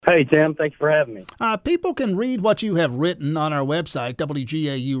Hey, Tim. Thanks for having me. People can read what you have written on our website,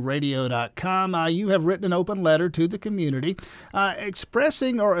 WGAUradio.com. You have written an open letter to the community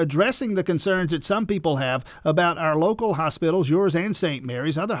expressing or addressing the concerns that some people have about our local hospitals, yours and St.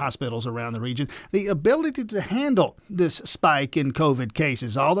 Mary's, other hospitals around the region, the ability to handle this spike in COVID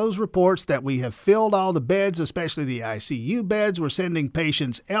cases. All those reports that we have filled all the beds, especially the ICU beds, we're sending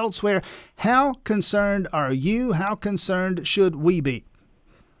patients elsewhere. How concerned are you? How concerned should we be?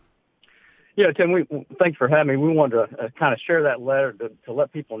 Yeah, Tim, thanks for having me. We wanted to kind of share that letter to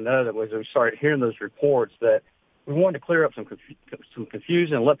let people know that as we started hearing those reports that we wanted to clear up some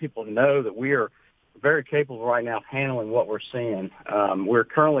confusion and let people know that we are very capable right now of handling what we're seeing. We're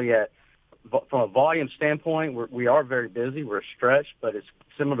currently from a volume standpoint, we are very busy. We're stretched, but it's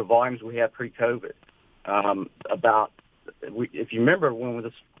similar to volumes we had pre-COVID. If you remember when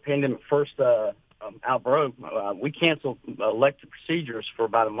this pandemic first outbroke, we canceled elective procedures for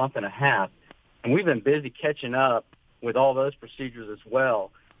about a month and a half. And we've been busy catching up with all those procedures as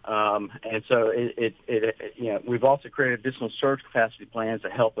well. And so we've also created additional surge capacity plans to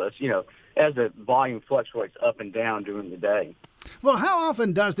help us, as the volume fluctuates up and down during the day. Well, how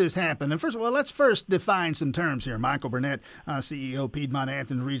often does this happen? And first of all, let's first define some terms here. Michael Burnett, CEO,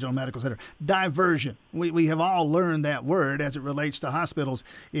 Piedmont-Athens Regional Medical Center. Diversion. We have all learned that word as it relates to hospitals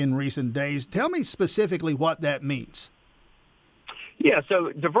in recent days. Tell me specifically what that means. Yeah,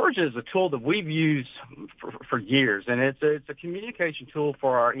 so Diversion is a tool that we've used for years, and it's a communication tool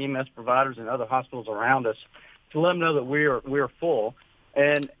for our EMS providers and other hospitals around us to let them know that we're full.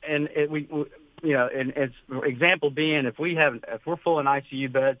 And it's example being if we're full in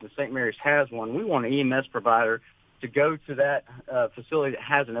ICU beds and St. Mary's has one, we want an EMS provider to go to that facility that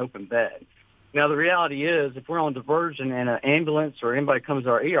has an open bed. Now, the reality is if we're on diversion and an ambulance or anybody comes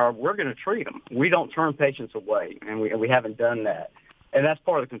to our ER, we're going to treat them. We don't turn patients away, and we haven't done that. And that's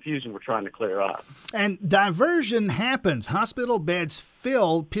part of the confusion we're trying to clear up. And diversion happens. Hospital beds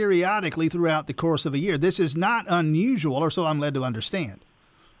fill periodically throughout the course of a year. This is not unusual, or so I'm led to understand.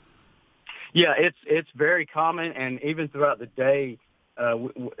 Yeah, it's very common, and even throughout the day,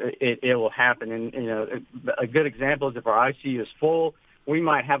 it will happen. And a good example is if our ICU is full, we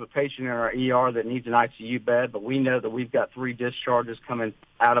might have a patient in our ER that needs an ICU bed, but we know that we've got 3 discharges coming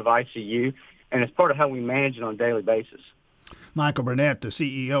out of ICU, and it's part of how we manage it on a daily basis. Michael Burnett, the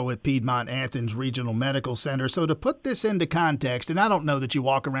CEO at Piedmont-Athens Regional Medical Center. So to put this into context, and I don't know that you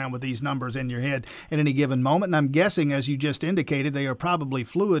walk around with these numbers in your head at any given moment, and I'm guessing, as you just indicated, they are probably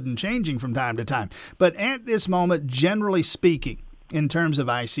fluid and changing from time to time. But at this moment, generally speaking, in terms of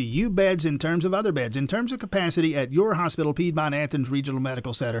ICU beds, in terms of other beds, in terms of capacity at your hospital, Piedmont-Athens Regional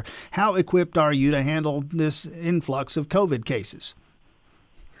Medical Center, how equipped are you to handle this influx of COVID cases?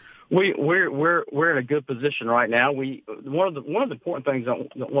 We're in a good position right now. One of the important things I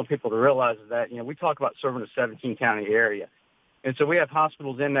want people to realize is that we talk about serving a 17-county area, and so we have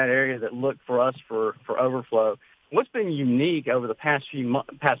hospitals in that area that look for us for overflow. What's been unique over the past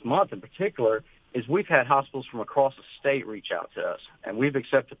month in particular is we've had hospitals from across the state reach out to us, and we've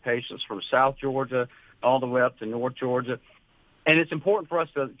accepted patients from South Georgia all the way up to North Georgia. And it's important for us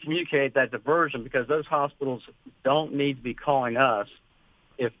to communicate that diversion because those hospitals don't need to be calling us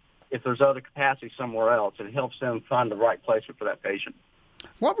if there's other capacity somewhere else, and it helps them find the right placement for that patient.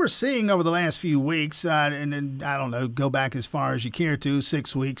 What we're seeing over the last few weeks, and I don't know, go back as far as you care to,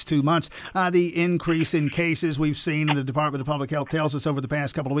 6 weeks, 2 months, the increase in cases we've seen, the Department of Public Health tells us over the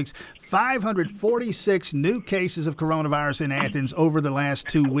past couple of weeks, 546 new cases of coronavirus in Athens over the last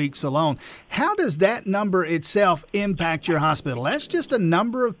 2 weeks alone. How does that number itself impact your hospital? That's just a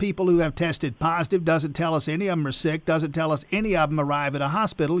number of people who have tested positive. Doesn't tell us any of them are sick. Doesn't tell us any of them arrive at a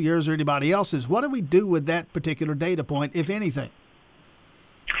hospital, yours or anybody else's. What do we do with that particular data point, if anything?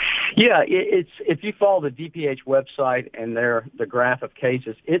 Yeah, if you follow the DPH website and the graph of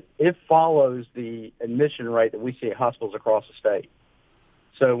cases, it follows the admission rate that we see at hospitals across the state.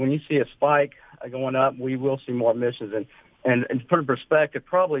 So when you see a spike going up, we will see more admissions. And to put in perspective,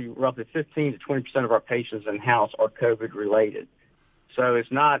 probably roughly 15 to 20% of our patients in-house are COVID related. So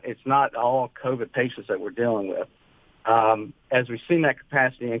it's not all COVID patients that we're dealing with. As we've seen that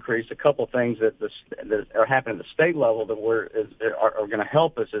capacity increase, a couple of things that are happening at the state level that are going to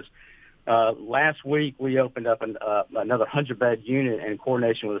help us is last week we opened up another 100-bed unit in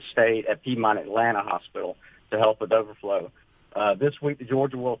coordination with the state at Piedmont Atlanta Hospital to help with overflow. This week, the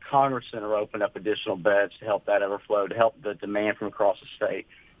Georgia World Congress Center opened up additional beds to help that overflow, to help the demand from across the state.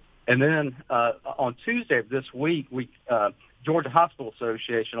 And then on Tuesday of this week, Georgia Hospital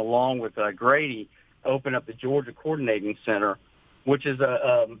Association, along with Grady, opened up the Georgia Coordinating Center, which is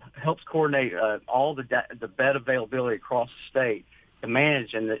helps coordinate all the bed availability across the state. to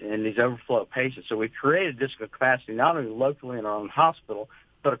manage in these overflow patients. So we've created additional capacity not only locally in our own hospital,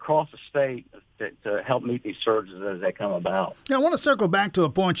 but across the state to help meet these surges as they come about. Now, I want to circle back to a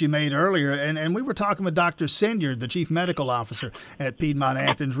point you made earlier, and we were talking with Dr. Senyard, the Chief Medical Officer at Piedmont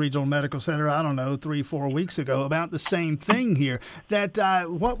Athens Regional Medical Center, 3-4 weeks ago, about the same thing here, that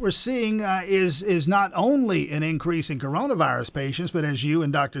what we're seeing is not only an increase in coronavirus patients, but as you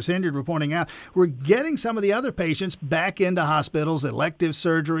and Dr. Senyard were pointing out, we're getting some of the other patients back into hospitals, elective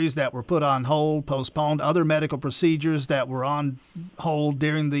surgeries that were put on hold, postponed, other medical procedures that were on hold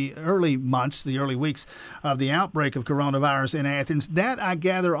during the early months, the early weeks of the outbreak of coronavirus in Athens. That, I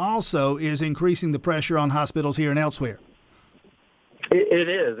gather, also is increasing the pressure on hospitals here and elsewhere. It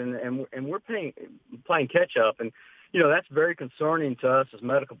is, and we're playing catch up, and that's very concerning to us as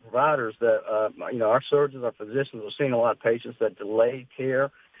medical providers. That our surgeons, our physicians are seeing a lot of patients that delayed care.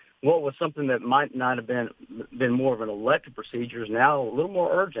 What was something that might not have been more of an elective procedure is now a little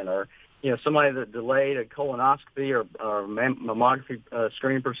more urgent, or somebody that delayed a colonoscopy or mammography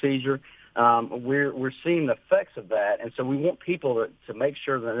screening procedure. We're seeing the effects of that, and so we want people to make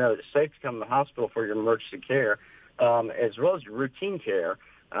sure that they know it's safe to come to the hospital for your emergency care, as well as your routine care.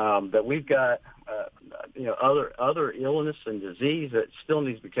 That we've got other illness and disease that still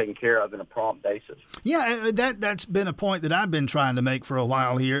needs to be taken care of in a prompt basis. Yeah, that's been a point that I've been trying to make for a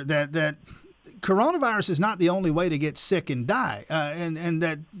while here. That coronavirus is not the only way to get sick and die, and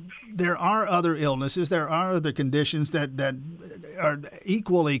that there are other illnesses, there are other conditions that are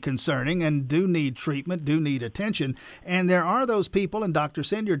equally concerning and do need treatment, do need attention. And there are those people, and Dr.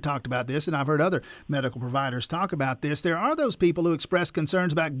 Senyard talked about this, and I've heard other medical providers talk about this, there are those people who express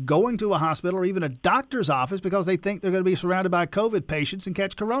concerns about going to a hospital or even a doctor's office because they think they're going to be surrounded by COVID patients and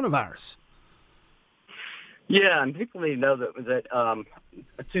catch coronavirus. Yeah, and people need to know that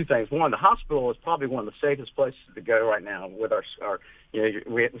two things. One, the hospital is probably one of the safest places to go right now. With our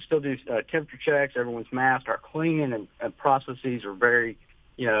we still do temperature checks. Everyone's masked. Our cleaning and processes are very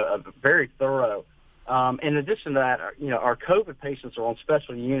thorough. In addition to that, our COVID patients are on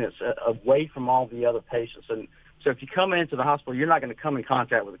special units away from all the other patients. And so if you come into the hospital, you're not going to come in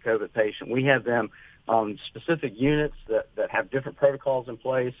contact with a COVID patient. We have them on specific units that have different protocols in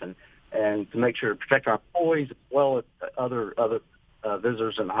place and to make sure to protect our employees as well as other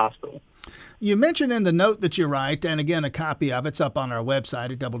visitors in the hospital. You mentioned in the note that you write, and again, a copy of it's up on our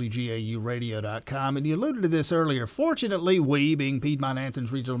website at WGAUradio.com, and you alluded to this earlier. Fortunately, we, being Piedmont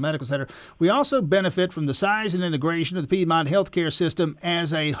Athens Regional Medical Center, we also benefit from the size and integration of the Piedmont healthcare system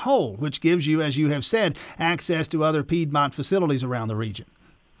as a whole, which gives you, as you have said, access to other Piedmont facilities around the region.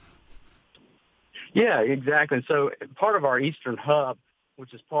 Yeah, exactly. So part of our Eastern Hub,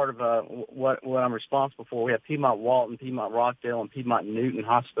 which is part of what I'm responsible for. We have Piedmont Walton, Piedmont Rockdale, and Piedmont Newton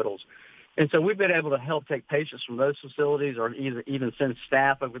hospitals. And so we've been able to help take patients from those facilities or even send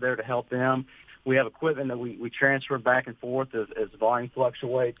staff over there to help them. We have equipment that we transfer back and forth as volume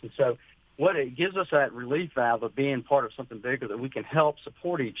fluctuates. And so what it gives us that relief valve of being part of something bigger that we can help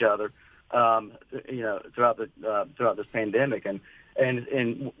support each other, throughout this pandemic. And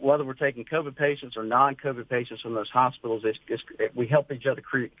whether we're taking COVID patients or non-COVID patients from those hospitals, we help each other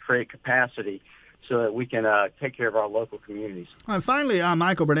create capacity so that we can take care of our local communities. And finally, I'm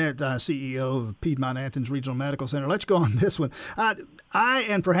Michael Burnett, CEO of Piedmont Athens Regional Medical Center. Let's go on this one. I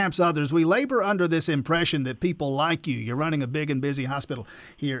and perhaps others, we labor under this impression that people like you're running a big and busy hospital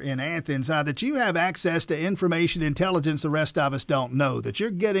here in Athens, that you have access to information intelligence the rest of us don't know, that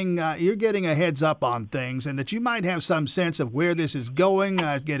you're getting a heads up on things, and that you might have some sense of where this is going,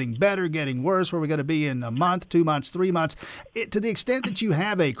 getting better, getting worse, where we're going to be in a month, 2 months, 3 months. To the extent that you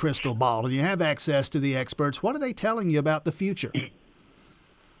have a crystal ball and you have access to the experts, what are they telling you about the future?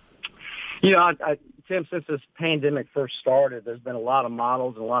 Tim, since this pandemic first started, there's been a lot of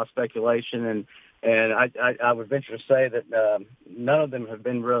models and a lot of speculation, and I would venture to say that none of them have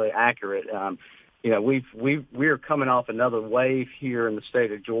been really accurate. We're coming off another wave here in the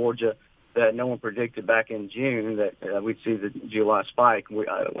state of Georgia that no one predicted back in June that we'd see the July spike.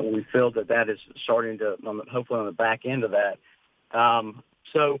 We feel that is starting to, hopefully on the back end of that.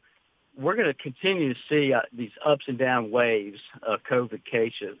 So we're going to continue to see these ups and down waves of COVID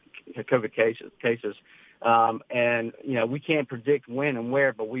cases. And, we can't predict when and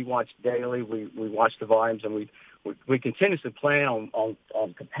where, but we watch daily. We watch the volumes, and we continuously plan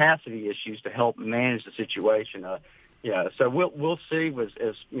on capacity issues to help manage the situation. So we'll see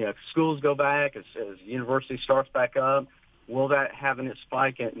as schools go back, as university starts back up, will that have a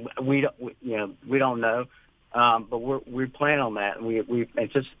spike? And we don't know. But we plan on that, and we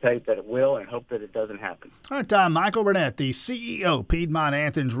anticipate that it will and hope that it doesn't happen. All right, Michael Burnett, the CEO, Piedmont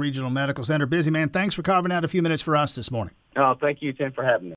Athens Regional Medical Center. Busy man, thanks for carving out a few minutes for us this morning. Oh, thank you, Tim, for having me.